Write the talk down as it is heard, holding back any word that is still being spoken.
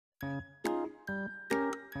Hello!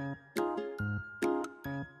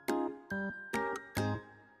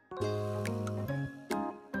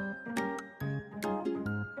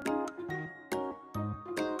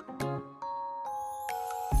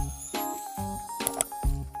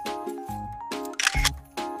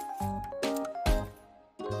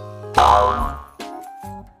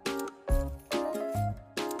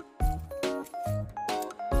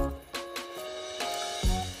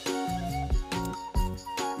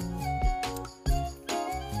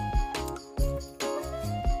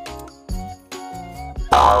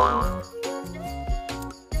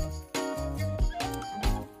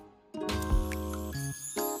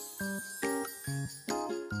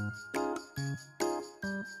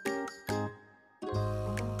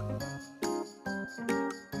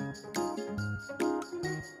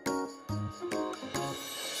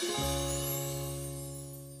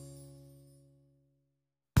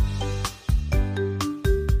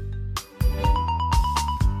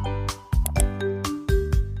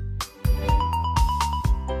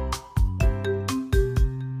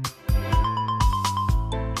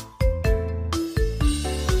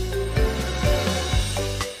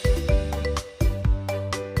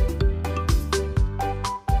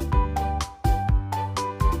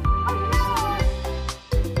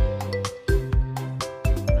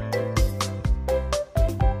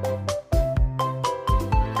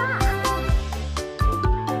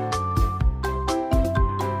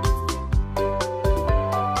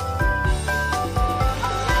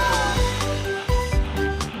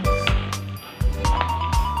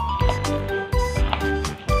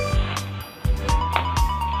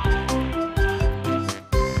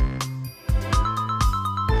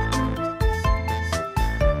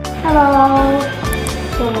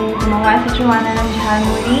 So, gumawa si Joanna ng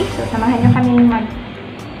January. So, samahan niyo kami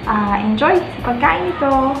mag-enjoy sa pagkain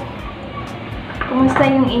ito. Kumusta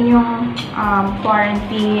yung inyong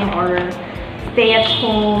quarantine or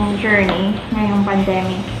stay-at-home journey ngayong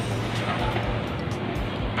pandemic?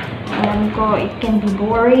 Alam ko, it can be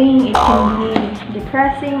boring, it can be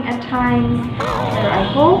depressing at times. Pero I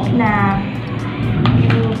hope na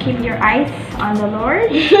you keep your eyes on the Lord.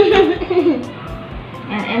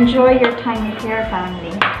 And enjoy your time with your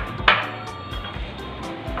family.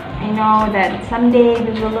 I know that someday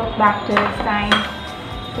we will look back to this time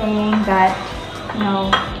saying that, you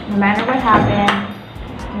know, no matter what happened,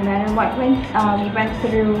 no matter what we went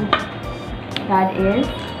through, God is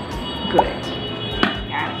good.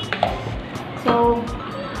 Yeah. So,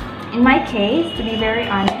 in my case, to be very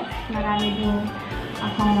honest, marami din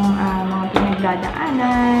akong mga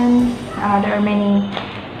pinagdadaanan. There are many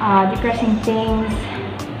depressing things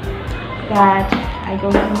that I go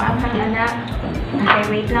through. Maanghang anak. Okay,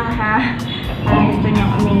 wait lang ha. Parang gusto niyang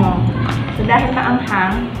uminom. So, dahil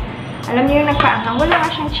maanghang, alam niyo yung nagpaanghang, wala nga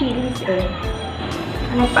siyang chilies eh.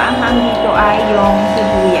 Ang nagpaanghang dito ay yung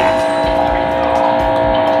sibuyas.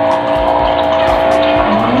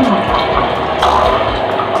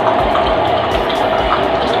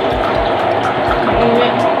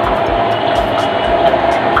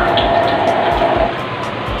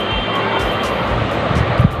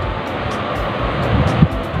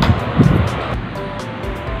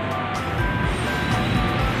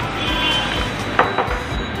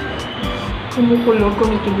 Kumukulog,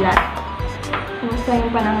 kumikidlat. Kumusta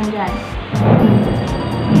yung panahon dyan?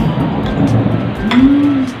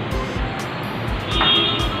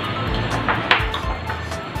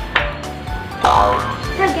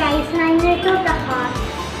 So guys, nandito ako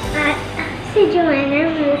at si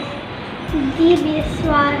Joanna was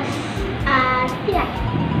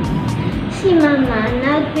si Mama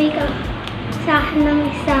nag-wake up sa akin ng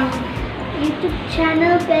isang YouTube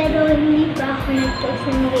channel pero hindi pa ako nag-post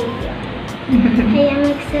ng video. Kaya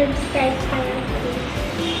mag-subscribe ka na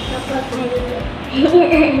kapag may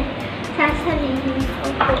sasabihin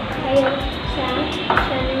ko po kayo sa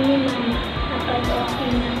channel ni Mama kapag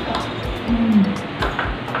okay na po.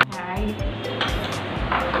 I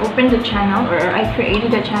opened the channel, or I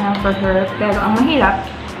created a channel for her, pero ang mahirap,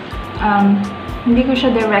 hindi ko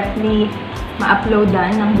siya directly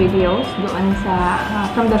ma-uploadan ng videos doon sa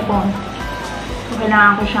from the phone. So,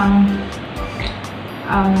 kailangan ko siyang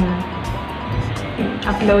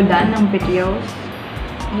uploadan ng videos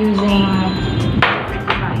using different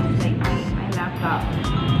device like my laptop.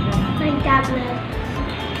 My tablet.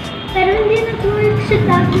 Pero hindi nag-work sa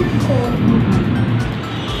tablet ko.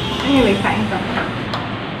 Anyway, kain ka.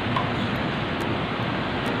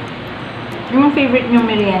 Yung favorite niyong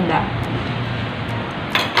merienda?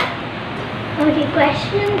 Okay,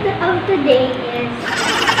 question of the day is,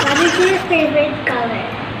 what is your favorite color?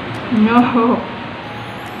 No.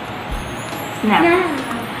 Snap. Na.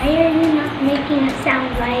 why are you not making a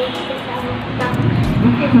sound? Why is this a mukbang?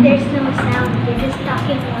 If there's no sound, you're just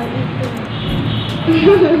talking while eating.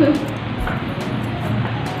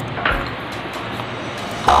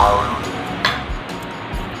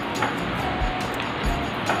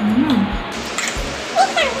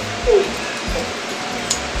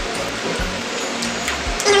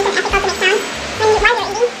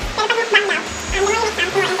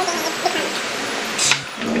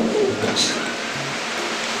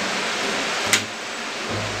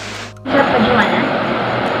 Siya pa, Joanna?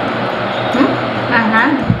 Aha.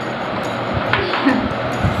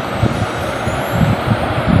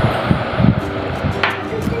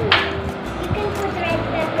 You can put red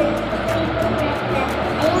pepper. You put red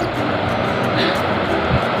pepper.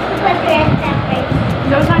 Put red pepper.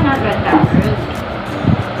 Those are not red peppers.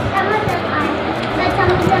 Some of them are, but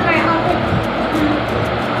some of them are also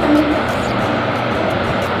tomatoes.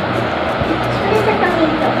 What is a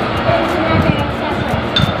tomato? There's another red pepper.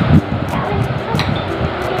 That was,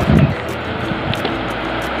 what is this?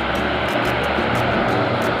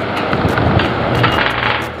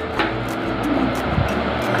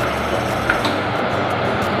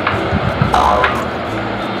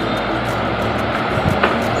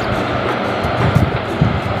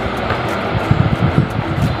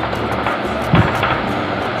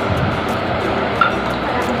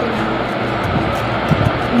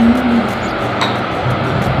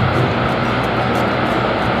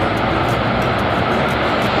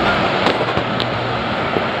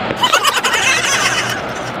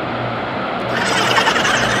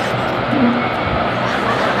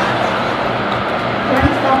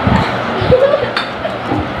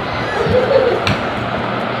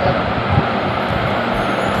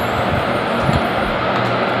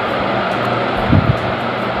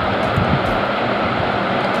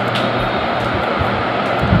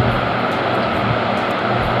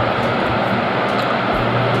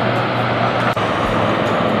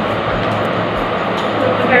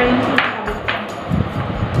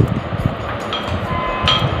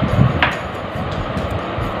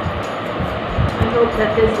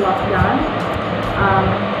 That this lockdown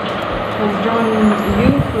has drawn you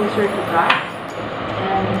closer to God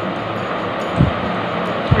and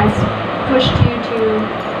has pushed you to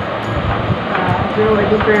grow a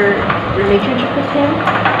deeper relationship with Him.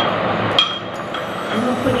 And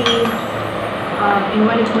hopefully in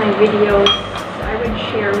one of my videos I would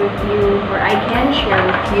share with you, or I can share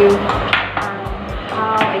with you,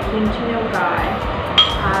 how I came to know God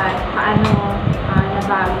at paano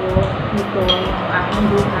nabago nito yung aking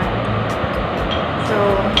buhay. So,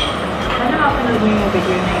 sana mapanood niyo yung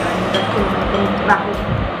video na yun kasi kung bakit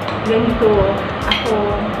ganito ako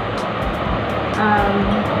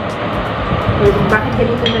or bakit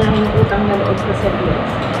ganito na lang yung utang na loob ko sa Diyos.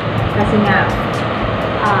 Kasi nga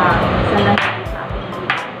sa nangyari sa aking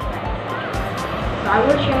buhay. So, I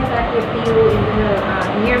will share that with you in the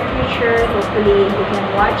near future. Hopefully, you can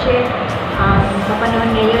watch it. Sa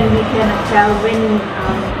panahon ngayon, we cannot tell when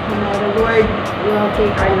the Lord will take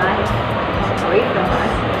our life away from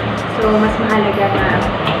us. So, mas mahalaga na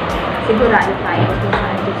sigurado tayo kung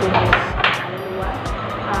saan tutungo natin kaluluwa.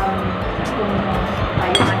 Kung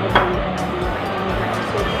tayo manibalihan ng buhay na nila.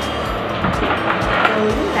 So,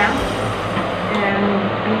 yun lang. And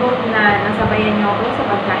I hope na nasabayan niyo ako sa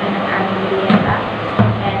pagkain ng aming merienda.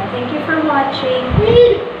 And thank you for watching.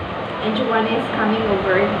 And Joanna is coming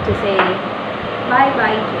over to say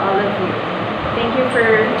bye-bye to all of you. Thank you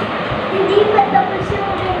for... Hindi pa tapos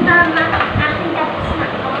yung kay mama. Akin tapos na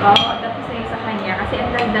ako. Oo, tapos na yung sa kanya. Kasi ang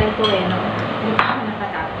daldal ko no? Hindi pa ako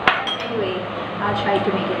nakatapos. Anyway, I'll try to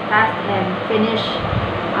make it fast and finish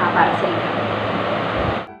para sa inyo.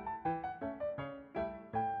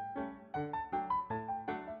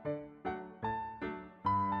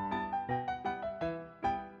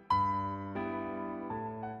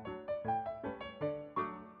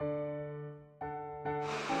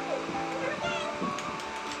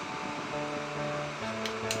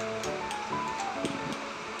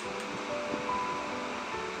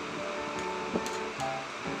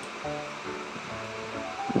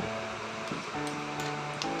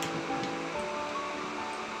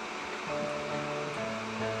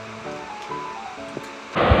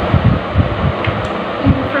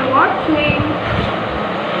 Watching.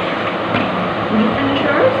 Did you finish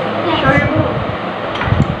yours? Yes. Show your book.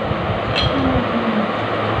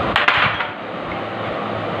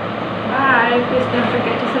 Bye. Please don't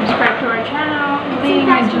forget to subscribe to our channel.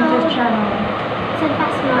 Being my Jesus channel. Say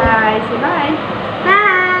fast, Mom. Bye. Say bye.